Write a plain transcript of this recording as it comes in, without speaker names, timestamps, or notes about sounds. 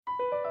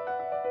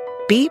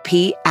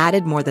BP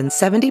added more than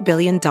 $70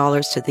 billion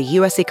to the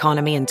U.S.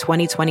 economy in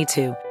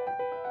 2022.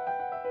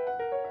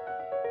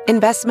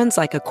 Investments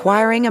like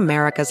acquiring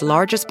America's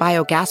largest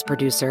biogas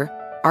producer,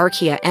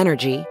 Archaea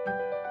Energy,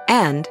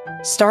 and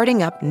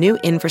starting up new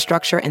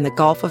infrastructure in the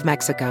Gulf of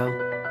Mexico.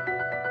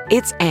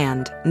 It's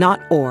and,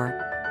 not or.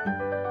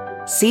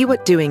 See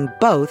what doing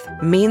both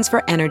means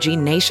for energy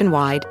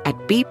nationwide at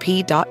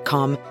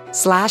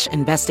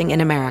bp.com/investing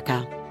in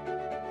America.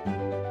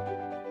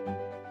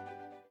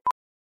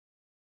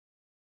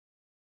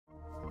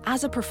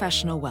 As a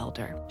professional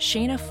welder,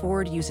 Shayna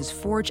Ford uses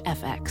Forge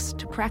FX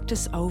to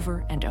practice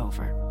over and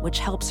over, which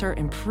helps her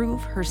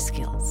improve her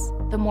skills.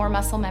 The more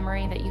muscle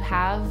memory that you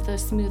have, the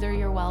smoother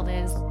your weld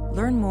is.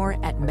 Learn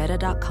more at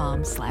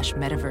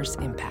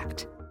meta.com/metaverse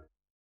impact.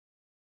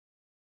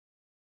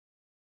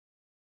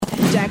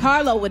 Jack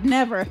Harlow would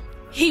never.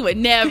 He would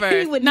never.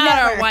 He would Not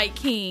never. our white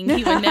king.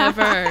 He would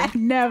never.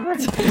 Never.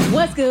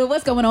 What's good?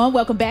 What's going on?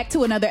 Welcome back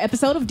to another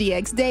episode of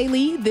DX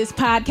Daily. This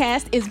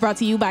podcast is brought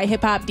to you by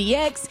Hip Hop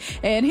DX.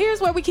 And here's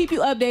where we keep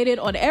you updated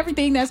on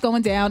everything that's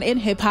going down in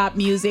hip hop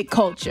music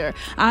culture.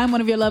 I'm one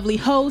of your lovely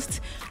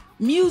hosts,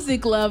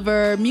 music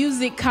lover,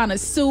 music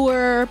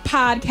connoisseur,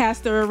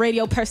 podcaster,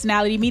 radio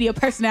personality, media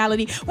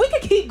personality. We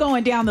could keep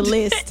going down the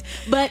list,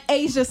 but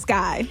Asia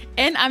Sky.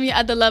 And I'm your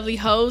other lovely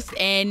host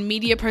and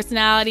media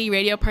personality,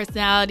 radio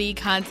personality,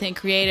 content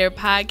creator,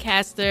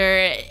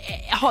 podcaster,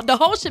 the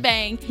whole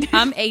shebang.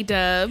 I'm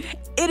A-Dub.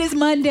 It is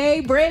Monday,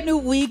 brand new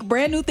week,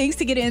 brand new things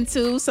to get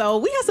into. So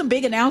we have some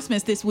big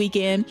announcements this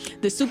weekend.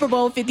 The Super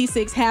Bowl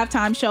 56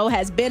 halftime show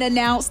has been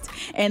announced.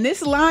 And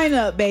this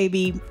lineup,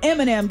 baby,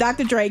 Eminem,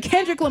 Dr. Dre,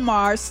 Kendrick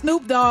Lamar,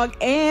 Snoop Dogg,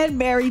 and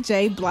Mary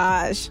J.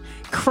 Blige.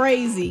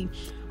 Crazy.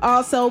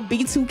 Also,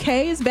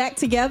 B2K is back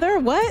together.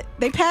 What?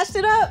 They patched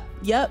it up?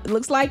 Yep, it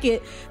looks like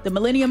it. The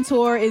Millennium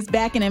Tour is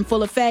back and in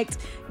full effect.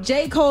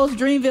 J. Cole's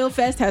Dreamville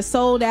Fest has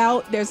sold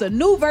out. There's a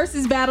new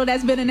VERZUZ battle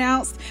that's been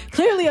announced.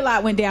 Clearly a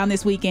lot went down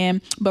this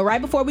weekend. But right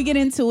before we get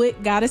into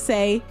it, gotta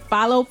say,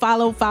 follow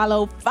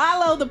the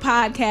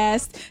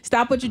podcast.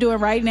 Stop what you're doing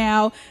right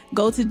now.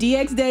 Go to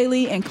DX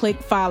Daily and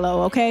click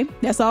follow, okay?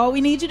 That's all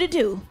we need you to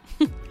do.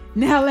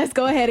 Now let's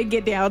go ahead and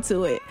get down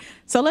to it.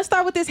 So let's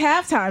start with this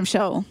halftime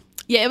show.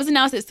 Yeah, it was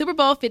announced that Super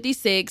Bowl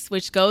 56,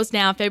 which goes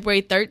down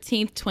February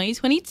 13th,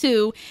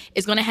 2022,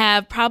 is going to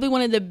have probably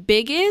one of the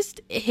biggest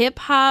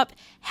hip-hop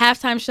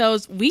halftime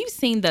shows we've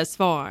seen thus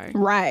far.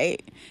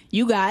 Right.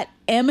 You got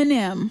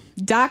Eminem,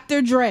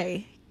 Dr.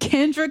 Dre,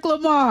 Kendrick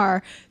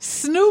Lamar,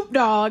 Snoop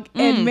Dogg,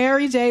 and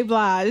Mary J.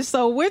 Blige.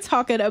 So we're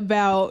talking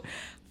about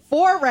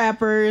 4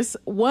 rappers,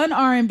 1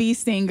 R&B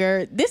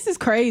singer. This is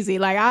crazy.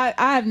 Like,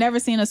 I have never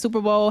seen a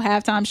Super Bowl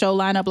halftime show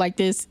lineup like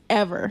this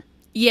ever.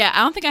 Yeah, I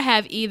don't think I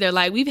have either.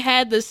 Like, we've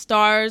had the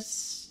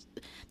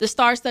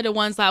star-studded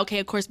ones, like, okay,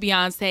 of course,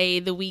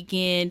 Beyonce, The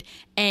Weeknd,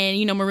 and,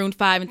 you know, Maroon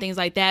 5 and things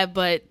like that.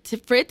 But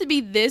for it to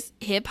be this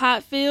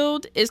hip-hop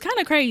filled is kind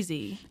of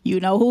crazy. You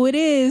know who it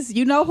is.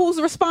 You know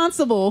who's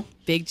responsible.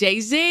 Big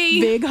Jay-Z.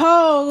 Big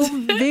Hov.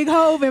 Big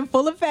Hov in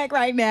full effect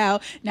right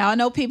now. Now, I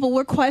know people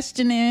were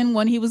questioning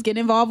when he was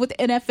getting involved with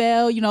the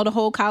NFL, you know, the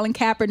whole Colin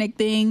Kaepernick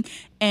thing.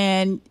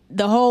 And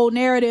the whole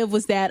narrative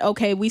was that,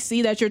 okay, we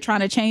see that you're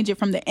trying to change it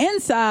from the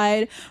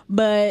inside.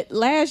 But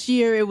last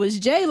year, it was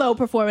J-Lo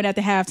performing at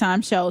the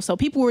halftime show. So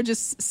people were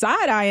just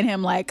side-eyeing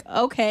him like,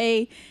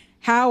 okay,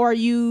 how are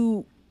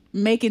you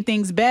making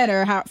things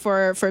better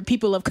for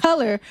people of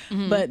color?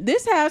 But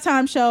this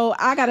halftime show,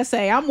 I got to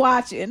say, I'm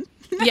watching.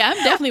 Yeah,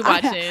 I'm definitely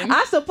watching.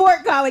 I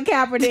support Colin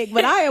Kaepernick,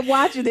 but I am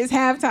watching this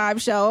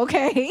halftime show,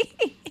 okay?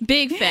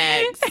 Big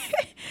facts.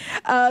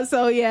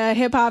 So, yeah,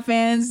 hip-hop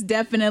fans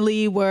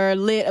definitely were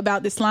lit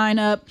about this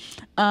lineup.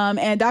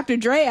 And Dr.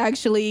 Dre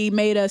actually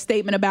made a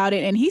statement about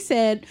it, and he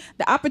said,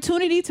 the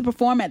opportunity to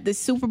perform at the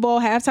Super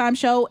Bowl halftime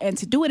show and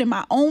to do it in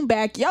my own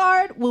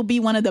backyard will be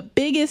one of the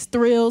biggest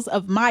thrills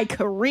of my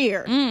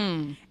career.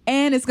 And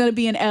it's going to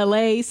be in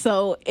L.A.,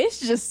 so it's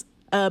just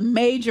a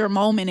major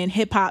moment in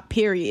hip-hop,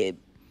 period.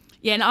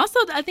 Yeah, and also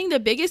I think the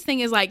biggest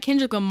thing is like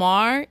Kendrick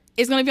Lamar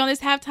is going to be on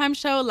this halftime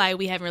show. Like,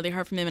 we haven't really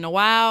heard from him in a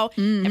while.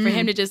 And for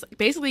him to just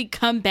basically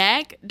come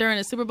back during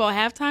a Super Bowl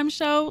halftime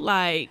show,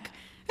 like,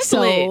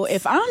 so lit.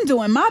 if I'm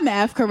doing my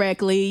math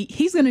correctly,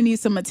 he's going to need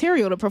some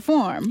material to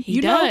perform.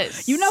 He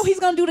does. You know he's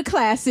going to do the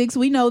classics.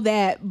 We know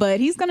that. But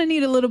he's going to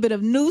need a little bit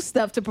of new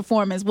stuff to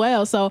perform as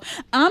well. So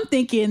I'm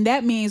thinking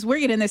that means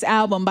we're getting this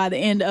album by the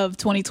end of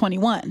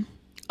 2021.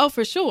 Oh,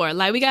 for sure.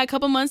 Like, we got a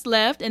couple months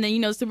left, and then, you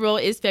know, Super Bowl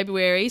is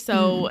February,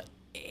 so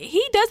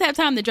he does have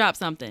time to drop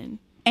something.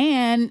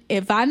 And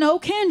if I know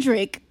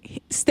Kendrick,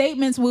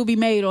 statements will be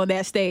made on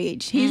that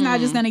stage. He's not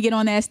just going to get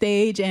on that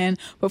stage and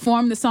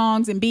perform the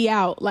songs and be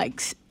out.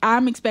 Like,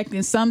 I'm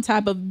expecting some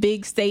type of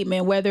big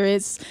statement, whether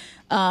it's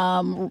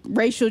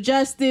racial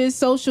justice,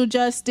 social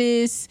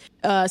justice,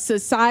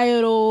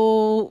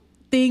 societal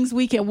things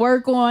we can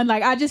work on.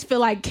 Like, I just feel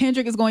like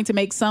Kendrick is going to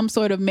make some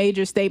sort of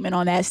major statement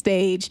on that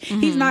stage.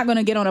 He's not going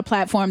to get on a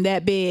platform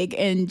that big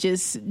and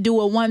just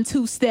do a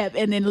 1-2 step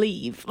and then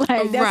leave.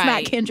 Like, that's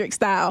not Kendrick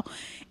style.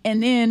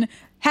 And then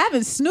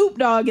having Snoop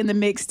Dogg in the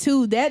mix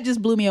too, that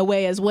just blew me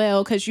away as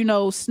well. Because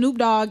Snoop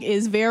Dogg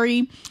is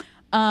very,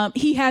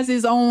 he has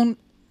his own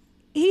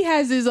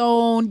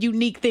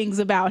unique things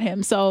about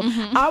him. So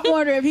I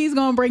wonder if he's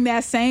gonna bring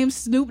that same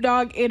Snoop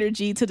Dogg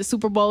energy to the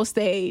Super Bowl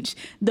stage.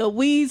 The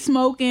weed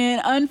smoking,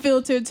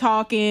 unfiltered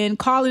talking,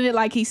 calling it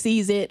like he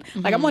sees it.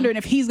 Like, I'm wondering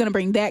if he's gonna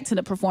bring that to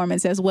the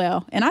performance as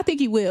well. And I think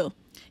he will.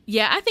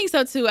 Yeah, I think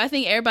so too. I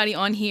think everybody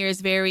on here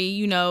is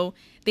very,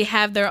 they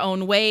have their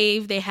own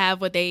wave. They have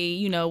what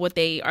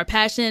they are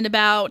passionate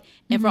about.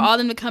 And for all of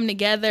them to come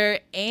together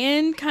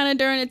and kind of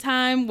during a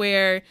time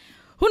where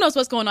who knows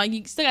what's going on.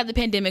 You still got the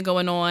pandemic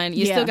going on.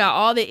 You still got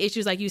all the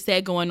issues, like you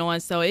said, going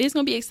on. So it is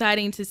going to be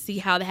exciting to see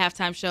how the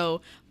halftime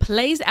show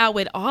plays out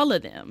with all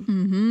of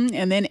them.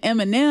 And then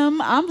Eminem,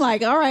 I'm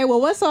like, all right, well,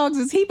 what songs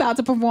is he about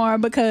to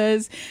perform?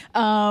 Because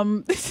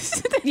some of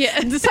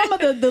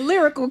the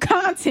lyrical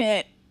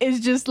content is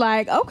just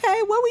like,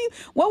 okay,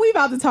 what we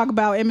about to talk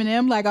about,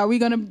 Eminem? Like, are we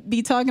going to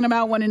be talking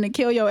about wanting to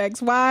kill your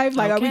ex-wife?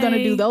 Like, are we going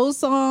to do those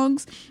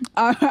songs?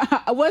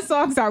 What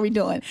songs are we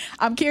doing?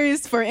 I'm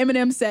curious for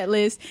Eminem's set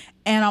list.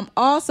 And I'm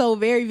also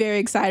very, very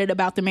excited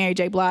about the Mary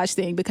J. Blige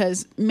thing,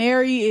 because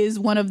Mary is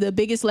one of the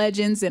biggest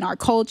legends in our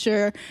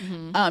culture.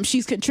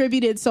 She's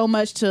contributed so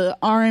much to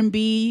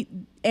R&B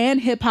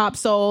and hip hop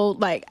soul.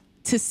 Like,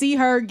 to see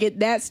her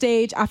get that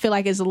stage, I feel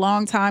like it's a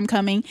long time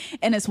coming,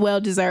 and it's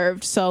well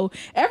deserved. So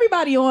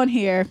everybody on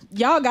here,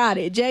 y'all got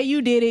it. Jay,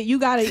 you did it. You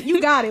got it.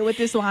 You got it with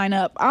this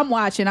lineup. I'm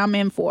watching. I'm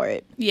in for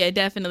it. Yeah,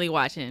 definitely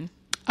watching.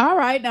 All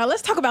right, now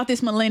let's talk about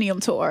this Millennium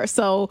Tour.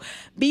 So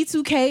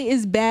B2K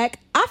is back.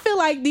 I feel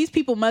like these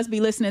people must be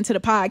listening to the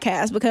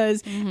podcast,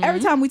 because every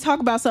time we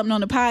talk about something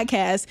on the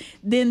podcast,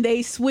 then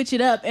they switch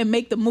it up and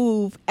make the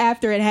move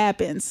after it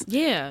happens.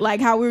 Yeah. Like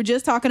how we were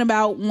just talking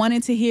about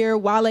wanting to hear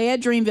Wale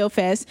at Dreamville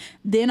Fest.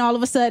 Then all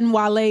of a sudden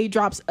Wale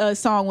drops a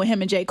song with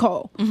him and J.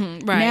 Cole.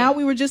 Right. Now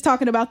we were just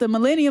talking about the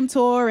Millennium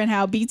Tour and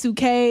how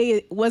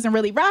B2K wasn't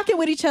really rocking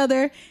with each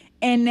other.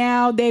 And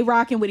now they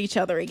rocking with each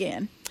other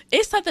again.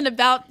 It's something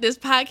about this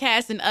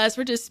podcast and us.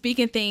 We're just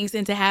speaking things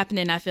into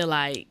happening, I feel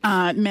like.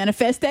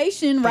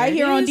 Manifestation right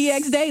here on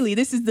DX Daily.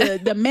 This is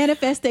the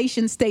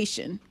manifestation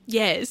station.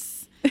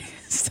 Yes.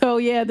 So,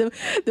 yeah, the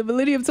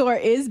Millennium Tour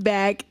is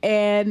back.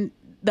 And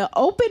the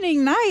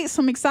opening night,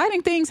 some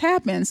exciting things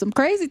happened. Some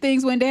crazy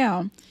things went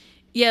down.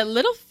 Yeah,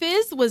 Little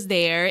Fizz was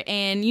there.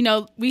 And,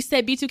 we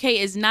said B2K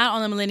is not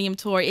on the Millennium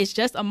Tour. It's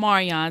just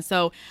Omarion.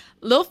 So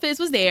Lil Fizz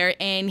was there,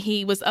 and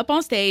he was up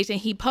on stage, and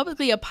he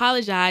publicly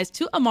apologized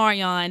to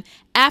Omarion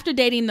after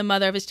dating the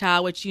mother of his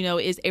child, which,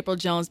 is April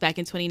Jones, back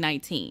in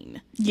 2019.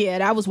 Yeah,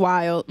 that was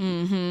wild.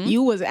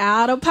 You was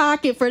out of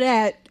pocket for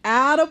that.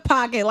 Out of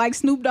pocket, like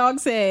Snoop Dogg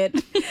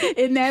said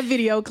in that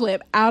video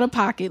clip. Out of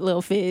pocket,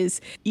 Lil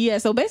Fizz. Yeah,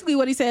 so basically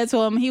what he said to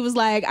him, he was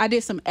like, I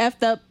did some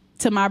effed up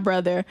to my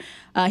brother.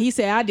 He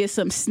said, I did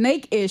some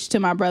snake-ish to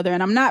my brother,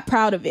 and I'm not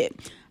proud of it.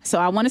 So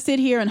I want to sit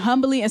here and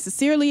humbly and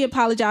sincerely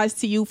apologize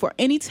to you for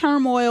any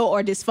turmoil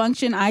or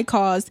dysfunction I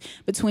caused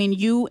between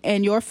you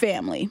and your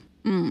family.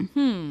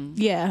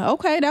 Yeah,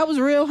 okay, that was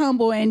real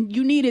humble, and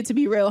you needed to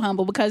be real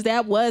humble, because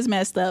that was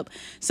messed up.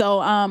 So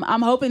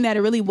I'm hoping that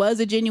it really was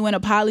a genuine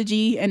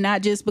apology, and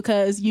not just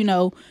because,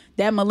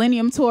 that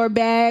Millennium Tour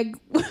bag,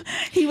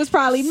 he was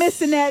probably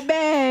missing that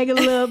bag a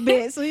little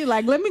bit. So he's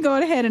like, let me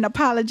go ahead and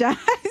apologize.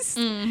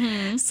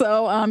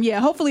 So, yeah,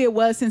 hopefully it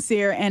was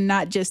sincere and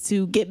not just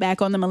to get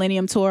back on the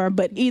Millennium Tour.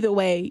 But either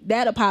way,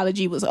 that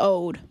apology was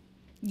owed.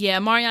 Yeah,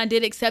 Marion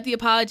did accept the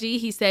apology.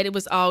 He said it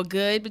was all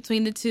good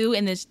between the two,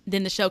 and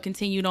then the show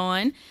continued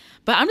on.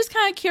 But I'm just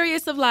kind of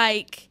curious of,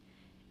 like,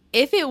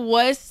 if it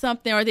was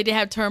something, or they did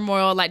have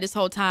turmoil like this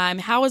whole time,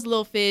 how was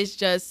Lil Fizz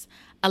just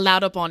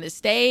allowed up on the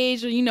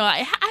stage? Or,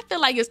 I feel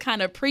like it's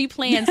kind of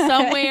pre-planned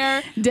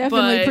somewhere.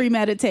 Definitely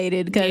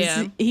premeditated,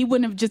 because he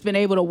wouldn't have just been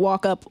able to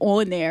walk up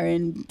on there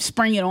and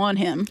spring it on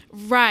him.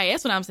 Right,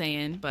 that's what I'm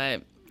saying.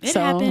 But it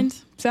happened.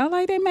 Sound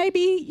like they may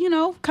be,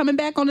 coming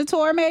back on the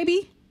tour,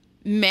 maybe.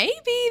 Maybe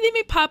they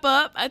may pop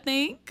up, I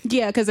think.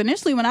 Yeah, because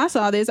initially when I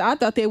saw this, I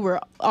thought they were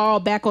all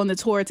back on the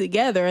tour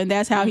together, and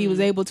that's how he was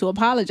able to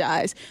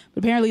apologize.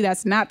 But apparently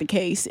that's not the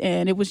case,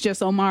 and it was just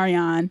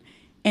Omarion,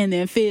 and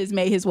then Fizz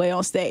made his way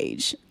on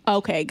stage.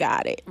 Okay,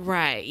 got it.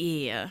 Right,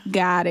 yeah.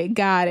 Got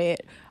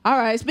it. All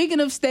right, speaking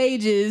of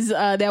stages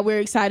that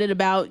we're excited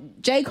about,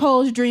 J.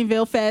 Cole's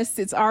Dreamville Fest,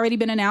 it's already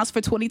been announced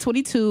for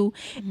 2022,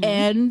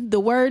 and the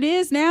word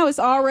is now it's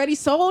already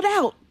sold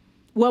out.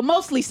 Well,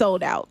 mostly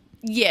sold out.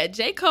 Yeah,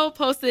 J. Cole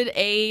posted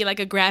a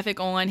graphic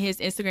on his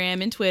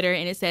Instagram and Twitter,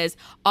 and it says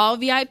all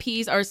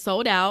VIPs are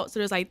sold out. So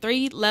there's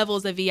 3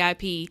 levels of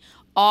VIP.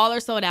 All are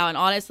sold out, and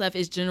all that's left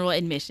is general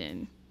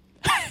admission.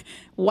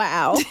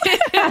 Wow.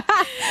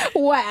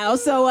 Wow.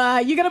 So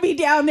you're going to be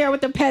down there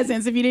with the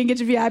peasants if you didn't get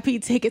your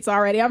VIP tickets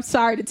already. I'm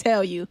sorry to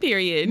tell you.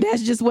 Period.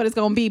 That's just what it's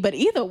going to be. But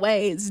either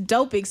way, it's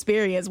dope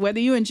experience. Whether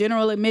you're in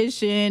general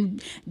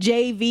admission,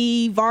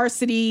 JV,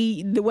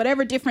 varsity,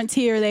 whatever different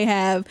tier they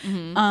have.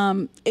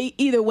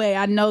 Either way,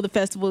 I know the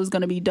festival is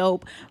going to be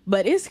dope.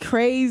 But it's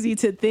crazy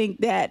to think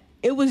that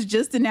it was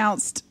just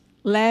announced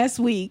last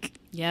week.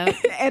 Yep.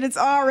 And it's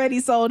already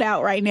sold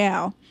out right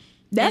now.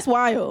 That's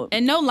wild.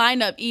 And no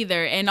lineup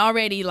either. And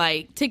already,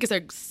 like, tickets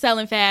are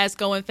selling fast,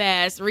 going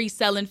fast,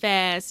 reselling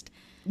fast.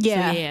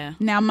 Yeah. So, yeah.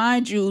 Now,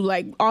 mind you,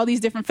 like, all these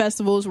different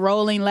festivals,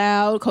 Rolling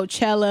Loud,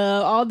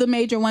 Coachella, all the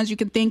major ones you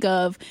can think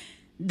of,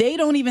 they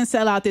don't even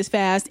sell out this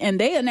fast, and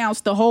they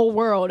announced the whole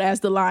world as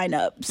the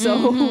lineup.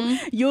 So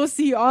you'll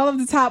see all of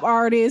the top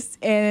artists,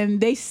 and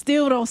they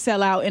still don't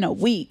sell out in a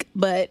week.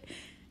 But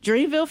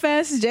Dreamville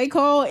Fest, J.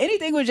 Cole,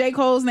 anything with J.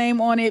 Cole's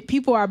name on it,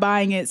 people are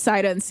buying it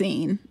sight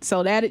unseen.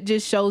 So that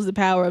just shows the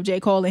power of J.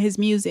 Cole and his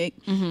music.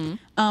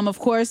 Of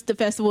course, the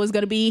festival is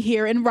going to be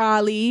here in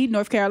Raleigh,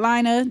 North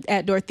Carolina,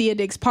 at Dorothea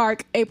Dix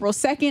Park, April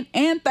 2nd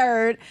and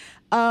 3rd.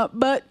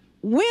 But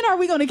when are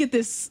we going to get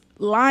this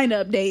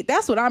lineup date?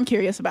 That's what I'm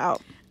curious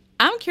about.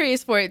 I'm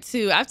curious for it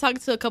too. I've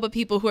talked to a couple of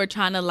people who are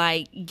trying to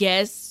like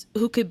guess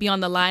who could be on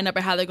the lineup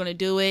or how they're going to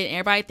do it. And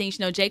everybody thinks,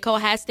 J. Cole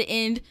has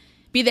to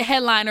be the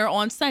headliner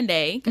on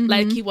Sunday,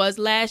 like he was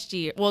last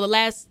year. Well, the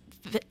last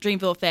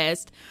Dreamville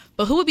Fest.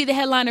 But who would be the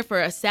headliner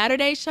for a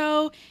Saturday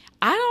show?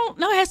 I don't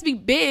know. It has to be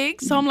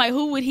big. So I'm like,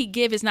 who would he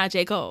give? It's not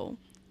J. Cole.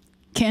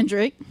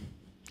 Kendrick,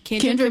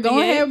 go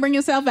ahead and bring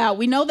yourself out.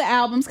 We know the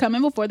album's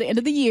coming before the end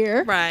of the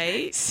year.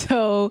 Right.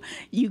 So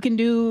you can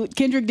do,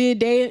 Kendrick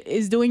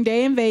is doing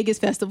Day in Vegas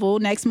Festival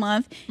next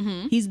month.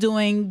 He's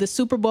doing the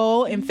Super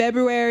Bowl in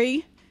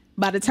February.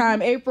 By the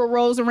time April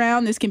rolls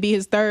around, this can be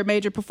his third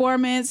major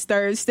performance,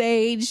 third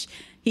stage.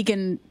 He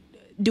can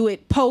do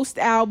it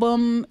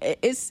post-album.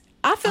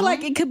 I feel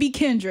like it could be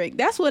Kendrick.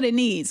 That's what it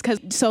needs.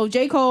 So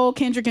J. Cole,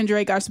 Kendrick, and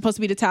Drake are supposed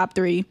to be the top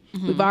three.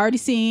 We've already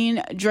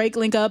seen Drake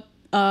link up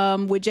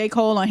with J.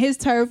 Cole on his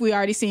turf. We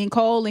already seen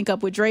Cole link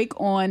up with Drake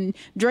on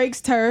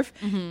Drake's turf.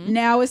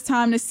 Now it's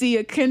time to see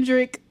a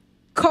Kendrick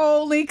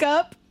Cole link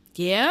up.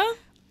 Yeah.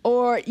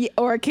 Or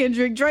a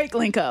Kendrick Drake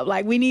link up.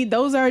 Like,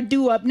 those are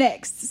due up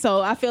next.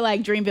 So I feel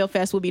like Dreamville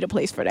Fest will be the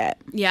place for that.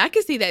 Yeah, I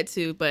can see that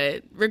too.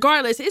 But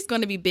regardless, it's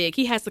going to be big.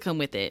 He has to come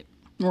with it.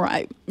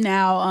 Right.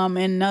 Now,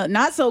 and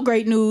not so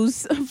great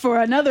news for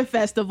another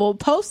festival,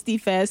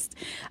 PostyFest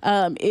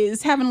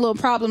is having little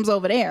problems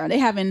over there. They're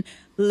having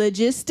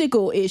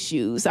logistical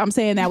issues. I'm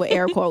saying that with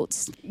air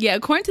quotes. Yeah,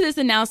 according to this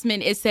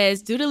announcement, it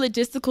says, due to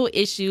logistical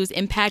issues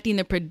impacting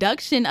the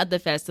production of the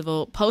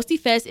festival,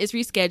 PostyFest is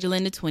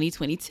rescheduling to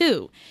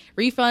 2022.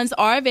 Refunds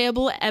are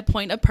available at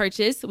point of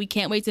purchase. We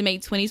can't wait to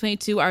make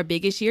 2022 our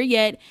biggest year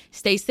yet.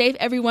 Stay safe,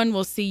 everyone.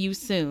 We'll see you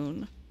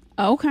soon.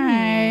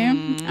 Okay.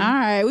 All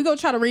right. We're going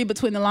to try to read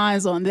between the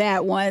lines on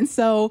that one.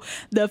 So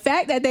the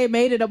fact that they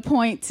made it a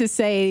point to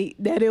say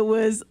that it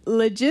was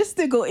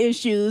logistical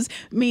issues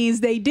means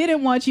they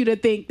didn't want you to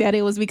think that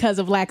it was because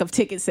of lack of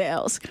ticket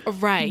sales.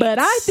 Right. But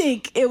I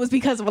think it was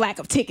because of lack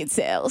of ticket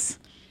sales.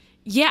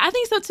 Yeah, I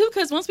think so too,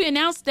 because once we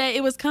announced that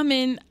it was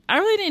coming, I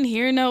really didn't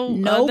hear no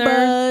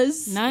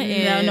buzz.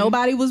 Nothing. No,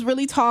 nobody was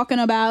really talking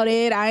about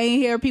it. I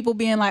ain't hear people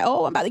being like,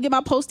 oh, I'm about to get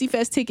my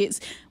PostyFest tickets.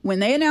 When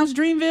they announced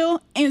Dreamville,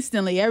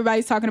 instantly,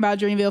 everybody's talking about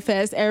Dreamville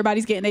Fest.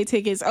 Everybody's getting their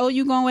tickets. Oh,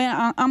 you going?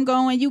 I'm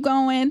going. You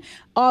going?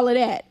 All of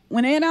that.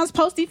 When they announced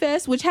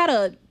PostyFest, which had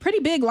a pretty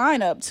big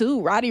lineup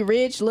too, Roddy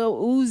Ricch,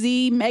 Lil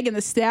Uzi, Megan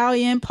Thee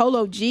Stallion,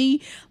 Polo G,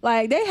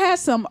 like they had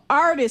some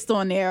artists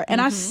on there,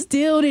 and I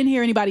still didn't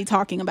hear anybody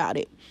talking about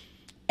it.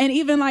 And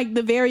even like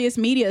the various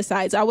media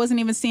sites, I wasn't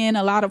even seeing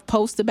a lot of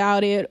posts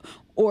about it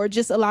or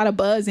just a lot of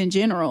buzz in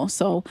general.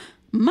 So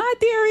my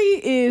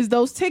theory is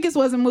those tickets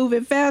wasn't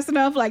moving fast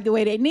enough like the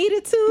way they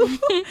needed to.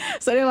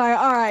 So they're like,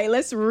 all right,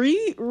 let's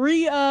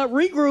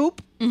regroup,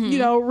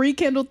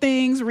 rekindle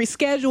things,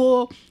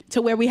 reschedule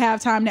to where we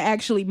have time to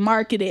actually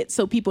market it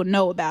so people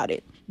know about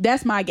it.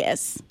 That's my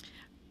guess.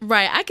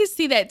 Right. I could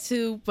see that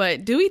too.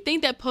 But do we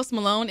think that Post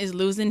Malone is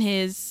losing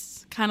his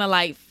kind of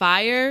like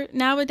fire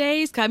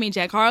nowadays? I mean,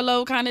 Jack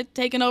Harlow kind of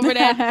taking over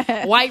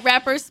that white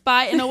rapper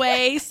spot in a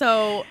way.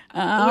 So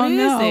I don't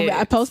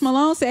know. Post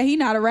Malone said he's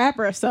not a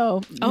rapper,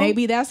 so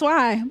maybe that's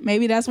why.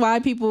 Maybe that's why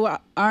people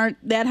aren't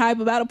that hype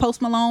about a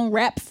Post Malone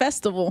rap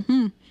festival.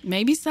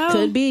 Maybe so.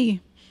 Could be.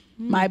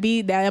 Might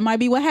be that. Might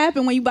be what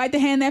happened when you bite the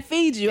hand that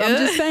feeds you. I'm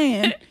just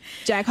saying.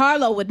 Jack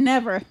Harlow would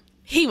never.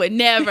 He would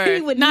never.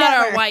 Not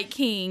our white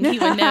king. He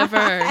would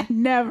never.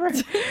 Never.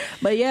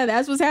 But yeah,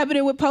 that's what's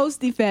happening with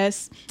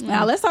PostyFest.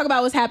 Now let's talk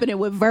about what's happening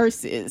with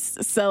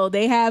VERZUZ. So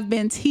they have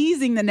been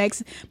teasing the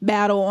next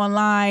battle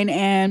online,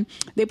 and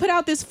they put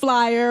out this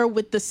flyer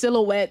with the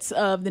silhouettes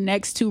of the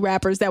next two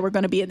rappers that were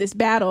going to be in this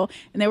battle.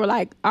 And they were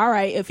like, all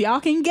right, if y'all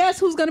can guess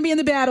who's going to be in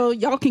the battle,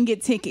 y'all can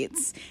get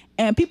tickets.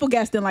 And people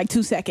guessed in like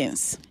 2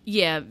 seconds.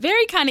 Yeah,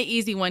 very kind of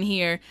easy one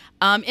here.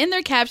 In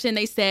their caption,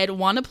 they said,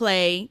 "Want to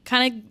play,"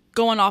 kind of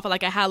going off of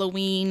like a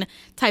Halloween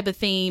type of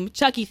theme,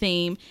 Chucky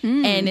theme.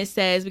 And it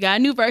says, "We got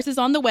a new VERZUZ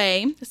on the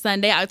way,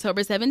 Sunday,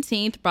 October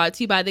 17th, brought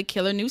to you by the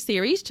killer new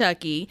series,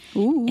 Chucky."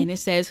 Ooh. And it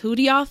says, "Who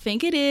do y'all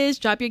think it is?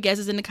 Drop your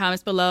guesses in the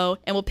comments below,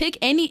 and we'll pick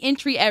any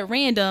entry at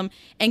random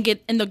and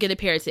they'll get a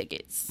pair of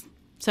tickets."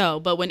 So,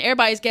 but when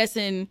everybody's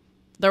guessing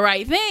the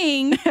right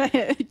thing,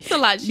 it's a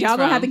lot to choose Y'all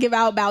gonna from. have to give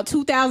out about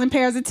 2,000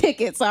 pairs of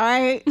tickets, all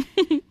right?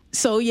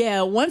 So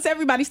yeah, once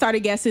everybody started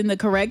guessing the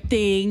correct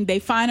thing, they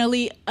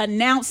finally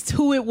announced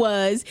who it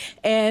was,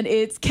 and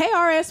it's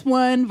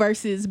KRS-One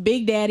versus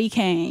Big Daddy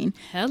Kane.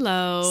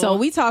 Hello. So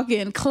we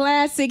talking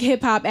classic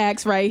hip hop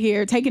acts right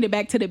here, taking it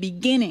back to the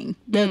beginning,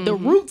 the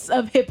roots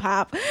of hip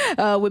hop,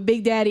 with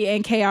Big Daddy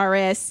and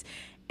KRS.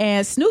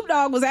 And Snoop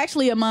Dogg was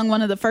actually among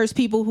one of the first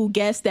people who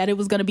guessed that it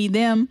was going to be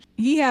them.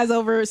 He has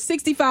over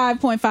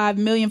 65.5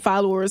 million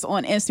followers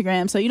on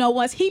Instagram. So,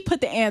 once he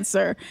put the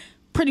answer,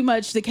 pretty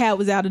much the cat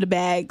was out of the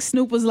bag.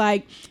 Snoop was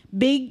like,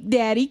 Big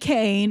Daddy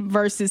Kane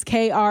versus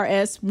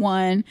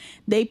KRS-One.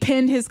 They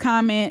pinned his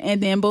comment,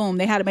 and then boom,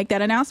 they had to make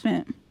that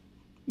announcement.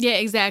 Yeah,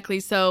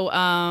 exactly. So,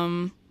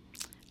 I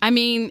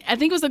think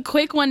it was a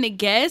quick one to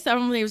guess. I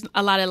don't think there was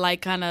a lot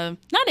of kind of,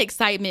 not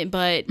excitement,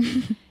 but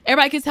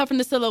everybody could tell from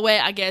the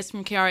silhouette, I guess,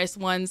 from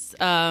KRS-One's,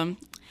 I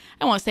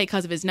don't want to say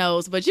because of his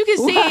nose, but you can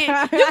see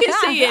it. You can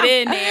see it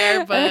in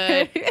there.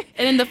 But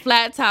and then the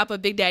flat top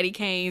of Big Daddy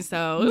Kane,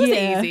 so it was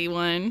an easy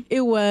one.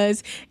 It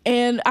was.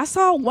 And I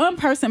saw one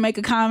person make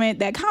a comment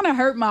that kind of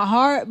hurt my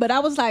heart, but I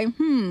was like,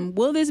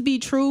 will this be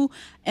true?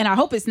 And I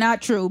hope it's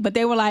not true. But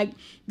they were like,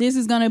 this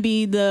is going to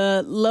be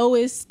the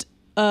lowest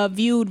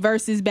viewed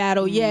versus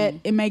battle yet.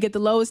 It may get the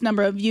lowest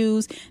number of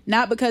views,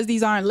 not because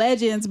these aren't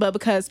legends, but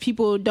because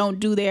people don't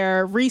do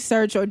their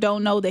research or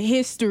don't know the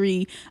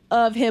history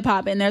of hip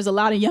hop. And there's a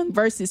lot of young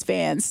Versus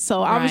fans.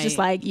 So I was just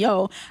like,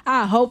 yo,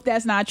 I hope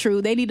that's not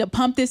true. They need to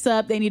pump this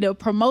up. They need to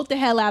promote the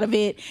hell out of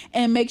it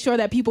and make sure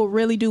that people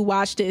really do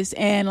watch this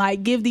and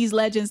give these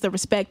legends the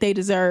respect they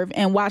deserve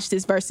and watch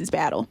this Versus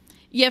battle.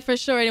 Yeah, for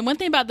sure. And one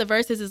thing about the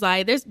Versus is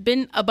there's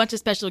been a bunch of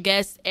special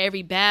guests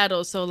every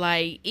battle. So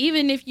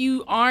even if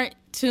you aren't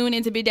tuned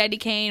into Big Daddy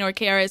Kane or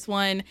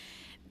KRS-One,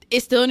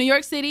 it's still in New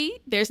York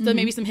City. There's still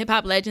maybe some hip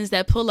hop legends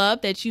that pull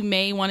up that you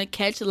may want to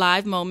catch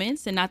live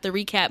moments and not the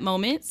recap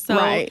moments. So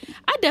I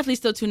definitely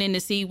still tune in to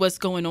see what's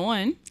going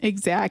on.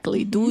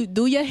 Exactly.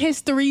 Do your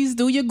histories,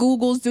 do your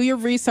Googles, do your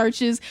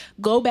researches,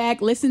 go back,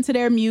 listen to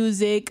their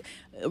music,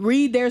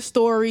 read their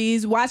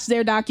stories, watch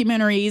their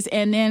documentaries,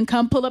 and then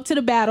come pull up to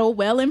the battle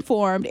well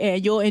informed,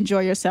 and you'll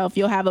enjoy yourself.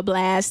 You'll have a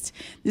blast.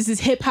 This is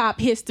hip hop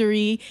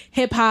history,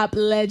 hip hop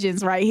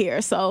legends right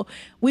here. So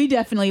we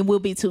definitely will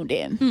be tuned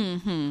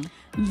in.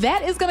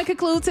 That is going to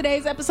conclude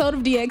today's episode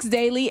of DX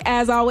Daily.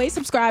 As always,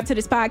 subscribe to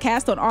this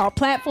podcast on all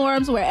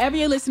platforms, wherever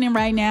you're listening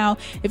right now.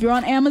 If you're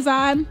on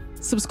Amazon,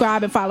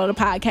 subscribe and follow the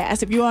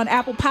podcast. If you're on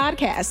Apple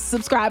Podcasts,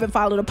 subscribe and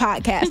follow the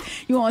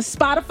podcast. You're on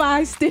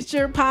Spotify,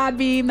 Stitcher,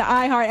 Podbean, the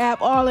iHeart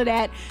app, all of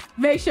that.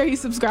 Make sure you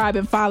subscribe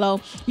and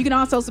follow. You can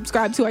also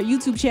subscribe to our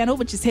YouTube channel,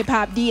 which is Hip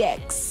Hop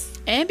DX.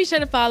 And be sure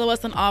to follow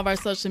us on all of our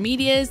social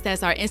medias.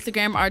 That's our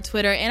Instagram, our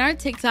Twitter, and our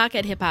TikTok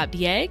at Hip Hop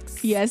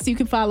DX. Yes, you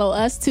can follow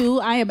us too.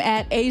 I am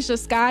at Asia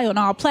Sky on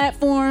all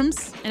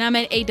platforms. And I'm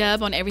at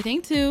A-Dub on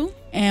everything too.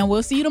 And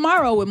we'll see you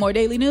tomorrow with more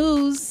daily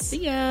news.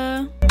 See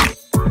ya.